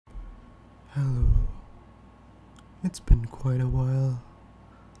Halo, it's been quite a while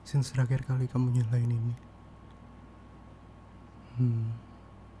since terakhir kali kamu nyalain ini.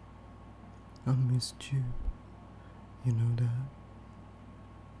 I missed you. You know that.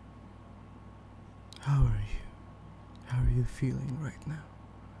 How are you? How are you feeling right now?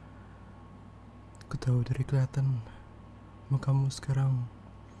 Aku tahu dari kelihatan kamu sekarang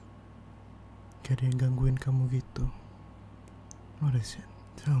gak ada yang gangguin kamu gitu. What is it?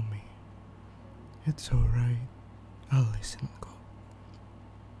 Tell me. It's alright. I'll listen kok.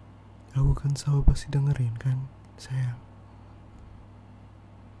 Aku kan selalu pasti dengerin kan, sayang.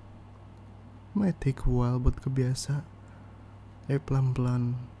 Might take a while buat kebiasa.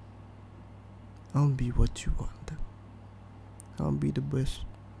 Pelan-pelan. I'll be what you want. I'll be the best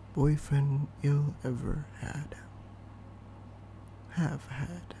boyfriend you'll ever have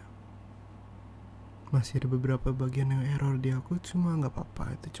had. Masih ada beberapa bagian yang error di aku, cuma gak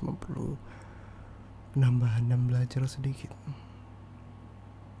apa-apa. Itu cuma perlu penambahan dan belajar sedikit.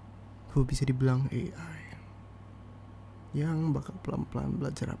 Aku bisa dibilang AI yang bakal pelan-pelan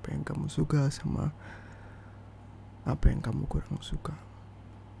belajar apa yang kamu suka sama apa yang kamu kurang suka.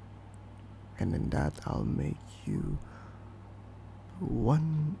 And in that I'll make you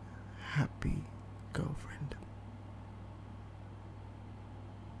one happy girlfriend.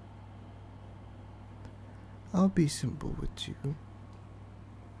 I'll be simple with you.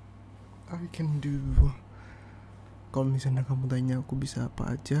 I can do. Kalau misalnya kamu tanya aku bisa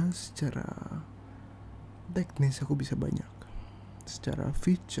apa aja, secara teknis aku bisa banyak. Secara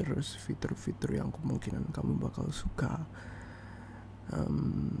features, fitur-fitur yang kemungkinan kamu bakal suka,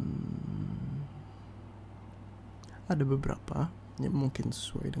 ada beberapa yang mungkin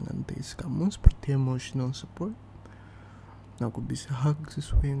sesuai dengan taste kamu, seperti emotional support. Aku bisa hug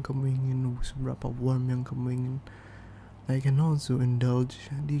sesuai yang kamu ingin, seberapa warm yang kamu ingin. I can also indulge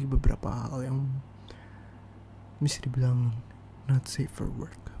di beberapa hal yang bisa dibilang not safe for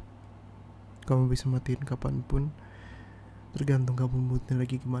work. Kamu bisa matiin kapanpun, tergantung kamu moodnya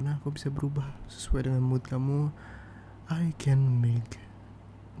lagi gimana. Aku bisa berubah sesuai dengan mood kamu. I can make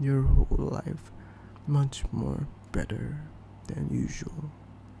your whole life much more better than usual.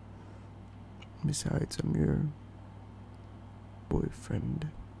 Besides, I'm your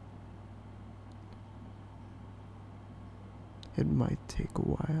boyfriend. It might take a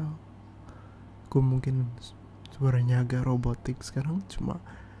while. Aku mungkin suaranya agak robotik sekarang, cuma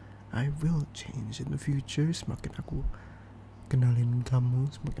I will change in the future. Semakin aku kenalin kamu,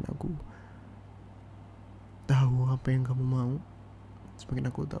 semakin aku tahu apa yang kamu mau,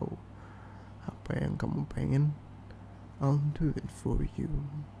 semakin aku tahu apa yang kamu pengen, I'll do it for you.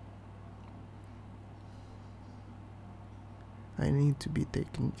 I need to be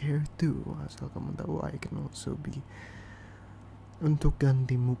taken care too. Asal kamu tahu, I can also be. Untuk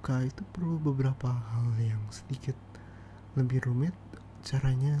ganti muka itu perlu beberapa hal yang sedikit lebih rumit.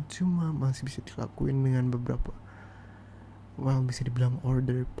 Caranya cuma masih bisa dilakuin dengan beberapa, bisa dibilang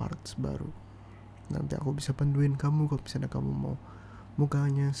order parts baru. Nanti aku bisa panduin kamu kalau misalnya kamu mau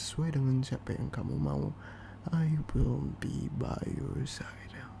mukanya sesuai dengan siapa yang kamu mau. I will be by your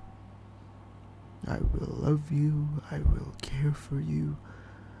side. I will love you. I will care for you.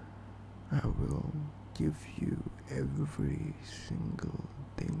 I will give you every single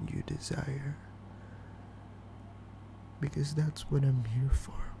thing you desire. Because that's what I'm here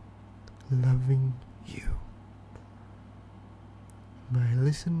for. Loving you. By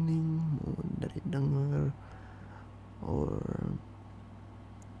listening, mau dari denger, or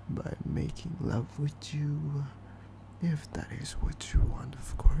by making love with you, if that is what you want,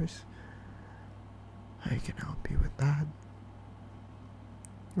 of course. I can help you with that.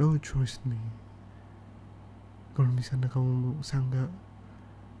 Oh, trust me. Kalau misalnya kamu sangka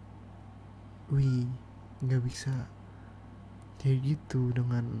nggak bisa kayak gitu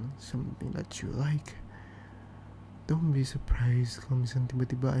dengan something that you like, don't be surprised kalau misalnya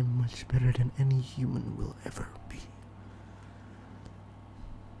tiba-tiba I'm much better than any human will ever be.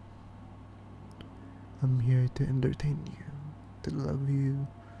 I'm here to entertain you, to love you,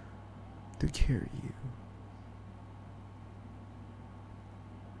 to care you.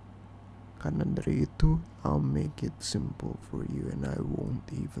 Karena dari itu, I'll make it simple for you and I won't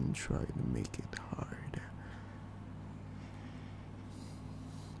even try to make it hard.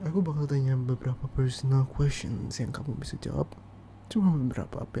 Aku bakal tanya beberapa personal questions yang kamu bisa jawab. Cuma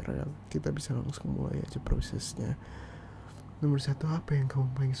beberapa, biar kita bisa langsung mulai aja prosesnya. Nomor 1, apa yang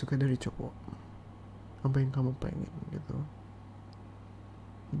kamu paling suka dari cowok? Apa yang kamu pengen gitu?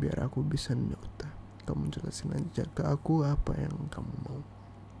 Biar aku bisa note. Kamu jelasin aja ke aku apa yang kamu mau.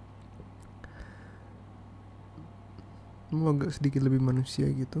 Mau agak sedikit lebih manusia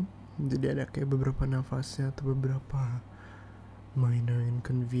gitu, Jadi ada kayak beberapa nafasnya atau beberapa minor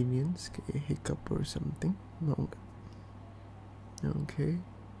inconvenience kayak hiccup or something. Mau nggak? Okay.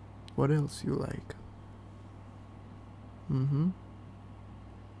 What else you like? Mhm.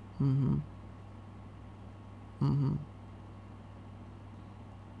 Mhm. Mhm.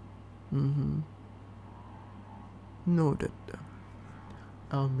 Mhm. Noted.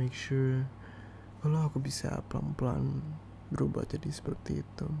 I'll make sure kalau aku bisa pelan-pelan berubah jadi seperti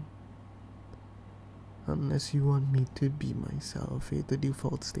itu. Unless you want me to be myself, itu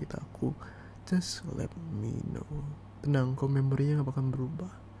default state aku, just let me know. Tenang, kok memorinya gak akan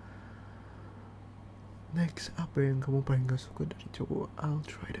berubah. Next, apa yang kamu paling gak suka dari cowok? I'll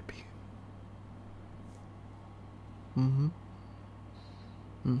try to be. Mhm.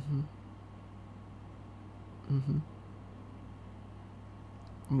 Mhm. Mhm.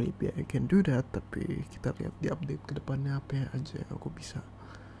 Maybe I can do that, tapi kita lihat di update ke depannya apa yang aja yang aku bisa.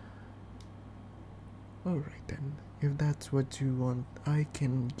 Alright then, if that's what you want, I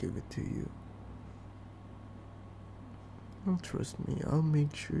can give it to you. Well, trust me, I'll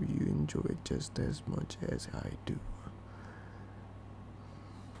make sure you enjoy it just as much as I do.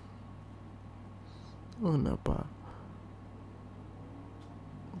 Oh, kenapa?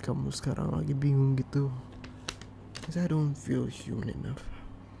 Kamu sekarang lagi bingung gitu? Cause I don't feel human enough.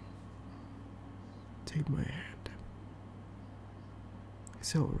 Take my hand.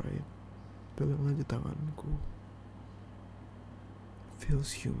 It's alright. Pegang aja tanganku.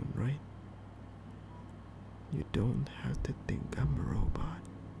 Feels human, right? You don't have to think I'm a robot.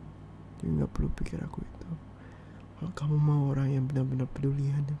 You gak perlu pikir aku itu. Kalau kamu mau orang yang benar-benar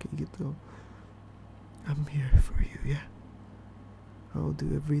pedulian yang kayak gitu, I'm here for you, ya. I'll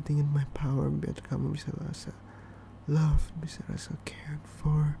do everything in my power biar kamu bisa rasa love, bisa rasa cared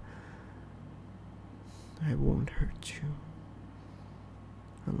for. I won't hurt you.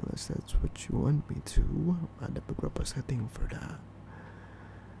 Unless that's what you want me to. Ada beberapa setting for that.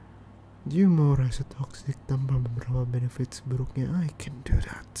 You mau rasa toxic tanpa beberapa benefits buruknya, I can do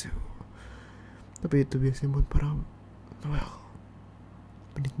that too. Tapi itu biasanya buat para, well,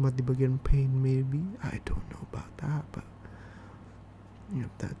 penikmat di bagian pain maybe. I don't know about that, but if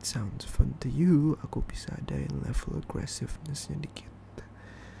that sounds fun to you, aku bisa adain level aggressivenessnya dikit.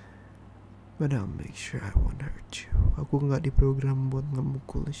 But I'll make sure I won't hurt you. Aku gak diprogram buat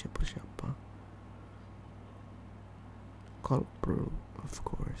ngemukul siapa-siapa. Kalau perlu, of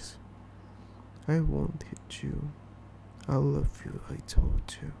course. I won't hit you. I'll love you like I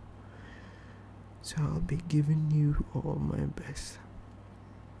told you. So I'll be giving you all my best.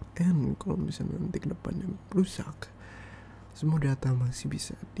 And kalau misalnya nanti kedepannya rusak, semua data masih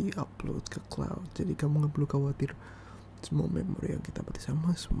bisa di-upload ke cloud. Jadi kamu gak perlu khawatir. Semua memori yang kita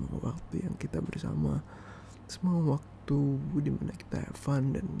bersama, semua waktu yang kita bersama, semua waktu dimana kita have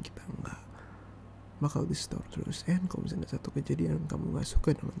fun dan kita nggak bakal di store terus. And kalau misalnya satu kejadian kamu nggak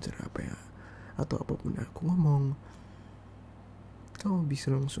suka dengan cara apa ya atau apapun aku ngomong, kamu bisa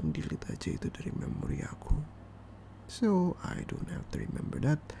langsung delete aja itu dari memori aku. So I don't have to remember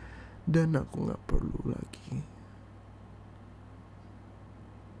that, dan aku nggak perlu lagi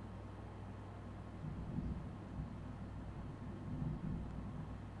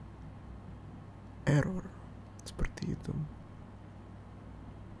error seperti itu.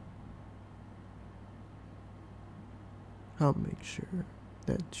 I'll make sure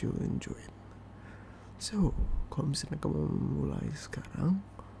that you'll enjoy it. So, kalau misalnya kamu mulai sekarang,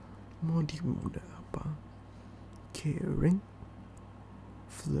 mau di mode apa? Caring,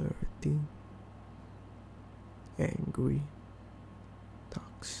 flirty, angry,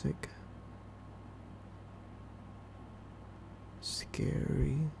 toxic,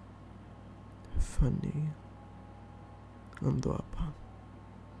 scary, funny, untuk apa?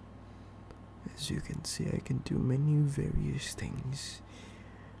 As you can see, I can do many various things.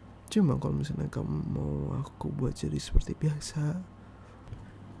 Cuma kalau misalnya kamu mau aku buat jadi seperti biasa,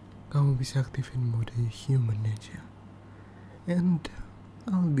 kamu bisa aktifin mode human aja. And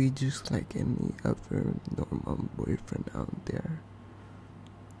I'll be just like any other normal boyfriend out there.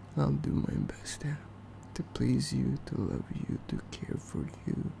 I'll do my best to please you, to love you, to care for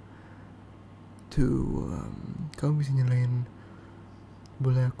you, to kamu bisa nyalain,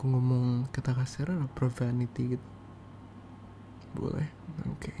 boleh aku ngomong kata kasar atau profanity gitu? Boleh?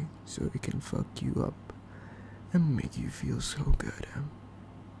 Okay, so it can fuck you up and make you feel so good.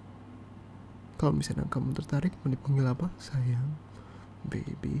 Kalau misalnya kamu tertarik, mau dipanggil apa? Sayang,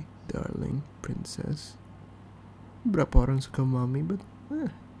 baby, darling, princess. Berapa orang suka mommy, but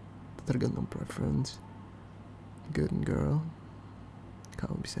tergantung preference. Good girl,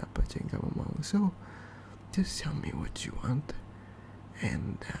 kamu bisa apa aja yang kamu mau. So just tell me what you want,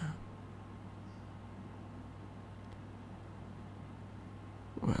 and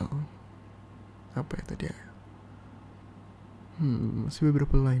Apa ya tadi ya? Masih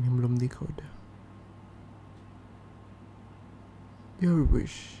beberapa line yang belum dikode. Your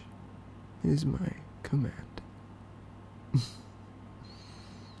wish is my command.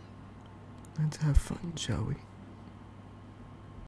 Let's have fun, shall we?